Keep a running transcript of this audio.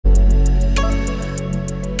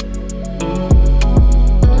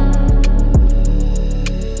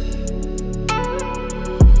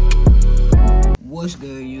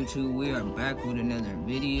back with another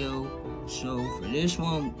video. So for this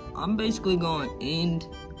one, I'm basically going to end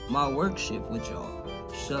my work shift with y'all.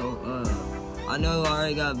 So I know I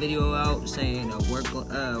already got a video out saying a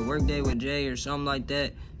work day with Jay or something like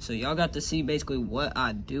that. So y'all got to see basically what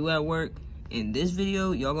I do at work. In this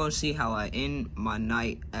video, y'all gonna see how I end my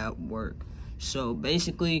night at work. So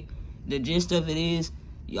basically, the gist of it is,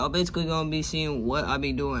 y'all basically gonna be seeing what I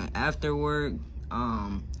be doing after work.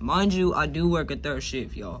 Mind you, I do work a third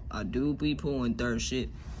shift, y'all. I do be pulling third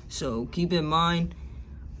shift. So keep in mind,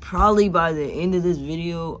 probably by the end of this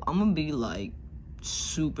video, I'm gonna be like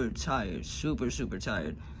super tired, super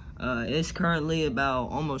tired. It's currently about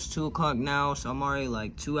almost 2 o'clock now, so I'm already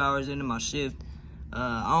like 2 hours into my shift.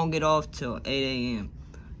 I don't get off till 8 a.m.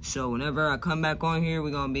 So whenever I come back on here,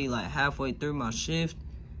 we're gonna be like halfway through my shift.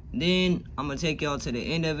 Then I'm gonna take y'all to the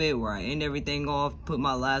end of it where I end everything off, put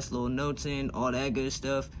my last little notes in, all that good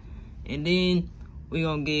stuff. And then we're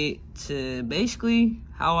gonna get to basically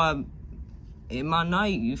how I end my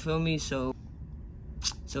night, you feel me? So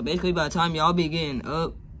basically by the time y'all be getting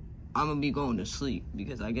up, I'm gonna be going to sleep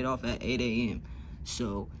because I get off at 8 a.m.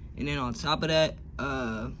 So, and then on top of that,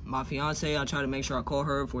 my fiance, I try to make sure I call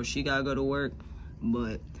her before she gotta go to work.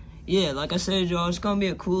 But yeah, like I said, y'all, it's gonna be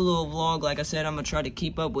a cool little vlog. Like I said, I'm gonna try to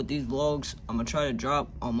keep up with these vlogs. I'm gonna try to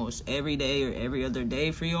drop almost every day or every other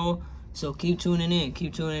day for y'all. So keep tuning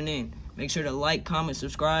in, Make sure to like, comment,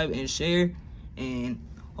 subscribe, and share. And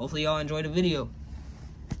hopefully y'all enjoy the video.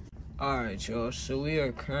 Alright, y'all, so we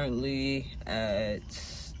are currently at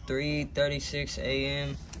 3:36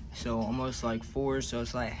 a.m. So almost like 4, so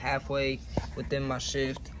it's like halfway within my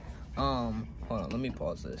shift. Hold on, let me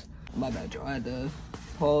pause this. My bad, y'all. I had to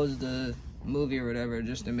pause the movie or whatever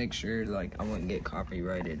just to make sure like I wouldn't get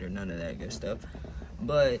copyrighted or none of that good stuff.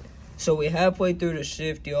 But so we halfway through the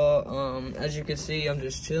shift, y'all. As you can see, I'm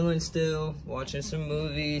just chilling still, watching some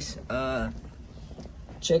movies,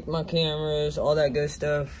 check my cameras, all that good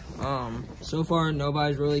stuff. So far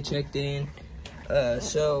nobody's really checked in.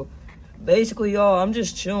 So basically, y'all, I'm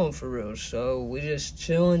just chilling for real. So we just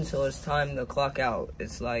chilling till it's time to clock out.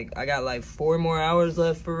 It's like I got like 4 more hours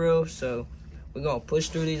left for real. So we're gonna push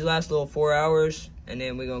through these last little 4 hours, and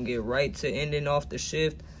then we're gonna get right to ending off the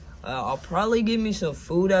shift. I'll probably get me some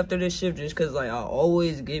food after this shift, just cause like I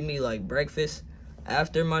always get me like breakfast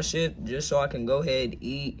after my shift, just so I can go ahead,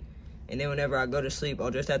 eat, and then whenever I go to sleep,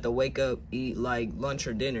 I'll just have to wake up, eat like lunch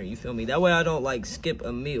or dinner, you feel me? That way I don't like skip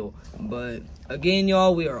a meal. But again,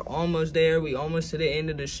 y'all, we are almost there. We almost to the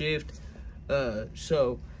end of the shift.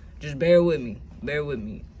 So just bear with me.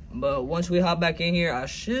 But once we hop back in here, I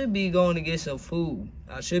should be going to get some food.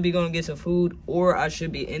 Or I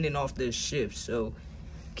should be ending off this shift. So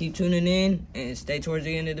keep tuning in and stay towards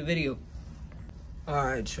the end of the video.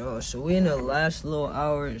 Alright, y'all, so we in the last little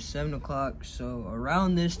hour at 7 o'clock. So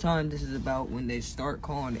around this time, this is about when they start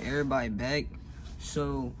calling everybody back.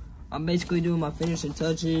 So I'm basically doing my finishing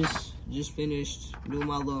touches. Just finished doing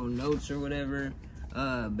my little notes or whatever.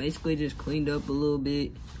 Basically just cleaned up a little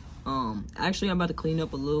bit. Actually I'm about to clean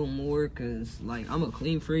up a little more because like I'm a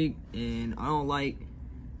clean freak and I don't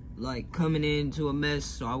like coming into a mess,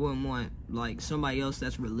 so I wouldn't want like somebody else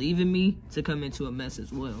that's relieving me to come into a mess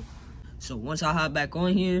as well. So once I hop back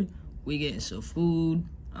on here, we getting some food,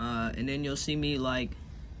 and then you'll see me like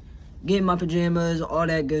getting my pajamas, all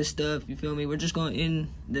that good stuff, you feel me? We're just gonna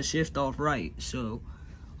end the shift off right. So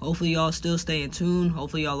hopefully y'all still stay in tune.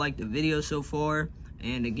 Hopefully y'all like the video so far,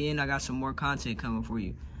 and again, I got some more content coming for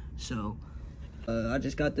you. So I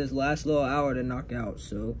just got this last little hour to knock out,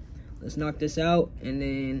 so let's knock this out and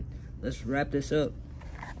then let's wrap this up.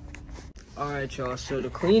 Alright, y'all, so to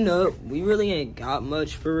clean up, we really ain't got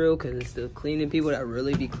much for real because it's the cleaning people that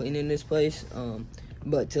really be cleaning this place.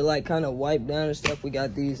 But to like kind of wipe down and stuff, we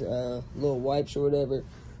got these little wipes or whatever.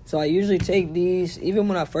 So I usually take these, even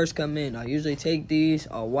when I first come in, I usually take these,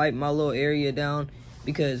 I'll wipe my little area down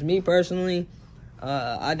because me personally,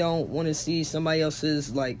 I don't want to see somebody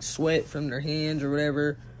else's like sweat from their hands or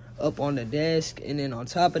whatever up on the desk, and then on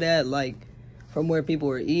top of that, like from where people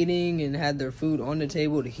were eating and had their food on the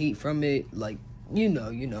table, the heat from it, like you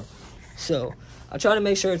know. So I try to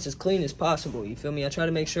make sure it's as clean as possible, you feel me? I try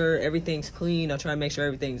to make sure everything's clean. I try to make sure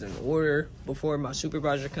everything's in order before my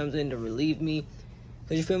supervisor comes in to relieve me,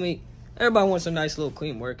 because you feel me, everybody wants a nice little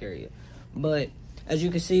clean work area. But as you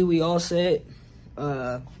can see, we all set.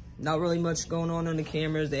 Not really much going on the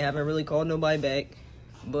cameras. They haven't really called nobody back,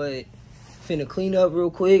 but finna clean up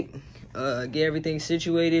real quick, get everything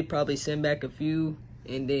situated, probably send back a few,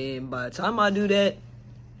 and then by the time I do that,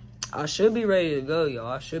 I should be ready to go, y'all.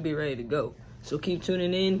 I should be ready to go. So keep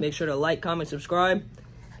tuning in. Make sure to like, comment, subscribe,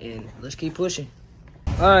 and let's keep pushing.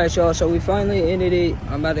 Alright, y'all, so we finally ended it.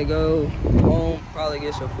 I'm about to go home, probably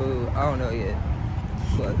get some food. I don't know yet,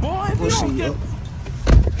 but we'll see, y'all.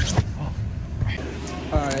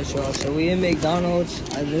 Alright, y'all, so we in McDonald's.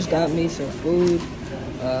 I just got me some food.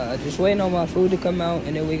 Just waiting on my food to come out,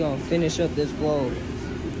 and then we gonna finish up this vlog.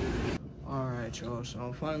 Alright, y'all, so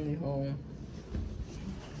I'm finally home.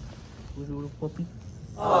 Who's the little puppy?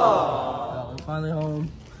 I'm finally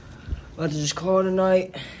home. About to just call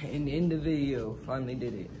tonight and end the video. Finally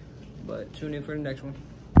did it. But tune in for the next one.